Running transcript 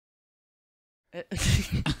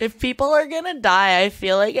If people are gonna die, I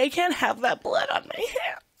feel like I can't have that blood on my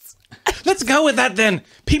hands. Let's go with that then.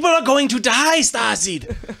 People are going to die,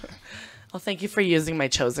 Starseed. Well, thank you for using my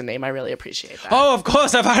chosen name. I really appreciate that. Oh, of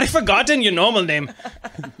course. I've already forgotten your normal name.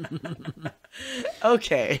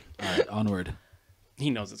 Okay. All right, onward. He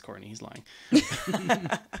knows it's corny. He's lying.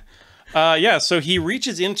 Yeah, so he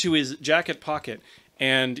reaches into his jacket pocket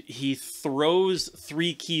and he throws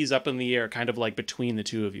 3 keys up in the air, kind of like between the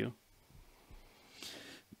two of you.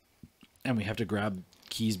 And we have to grab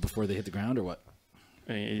keys before they hit the ground, or what?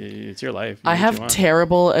 It's your life. I have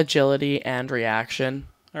terrible agility and reaction.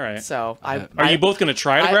 All right. So Are you both going to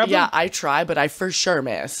try to grab them? Yeah, I try, but I for sure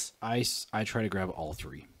miss. I try to grab all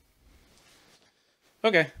 3.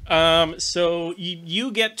 Okay. So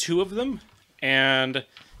you get 2 of them, and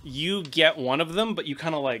you get one of them, but you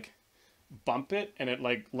kind of like bump it, and it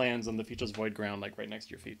like lands on the Featureless Void ground, like right next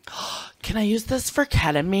to your feet. Can I use this for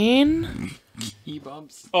ketamine? Key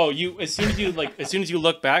bumps. Oh, as soon as you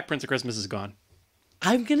look back, Prince of Christmas is gone.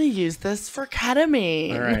 I'm gonna use this for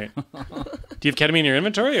ketamine. All right. Do you have ketamine in your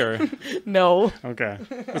inventory, or? No. Okay.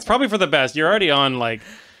 It's probably for the best. You're already on like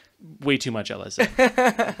way too much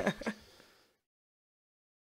LSD.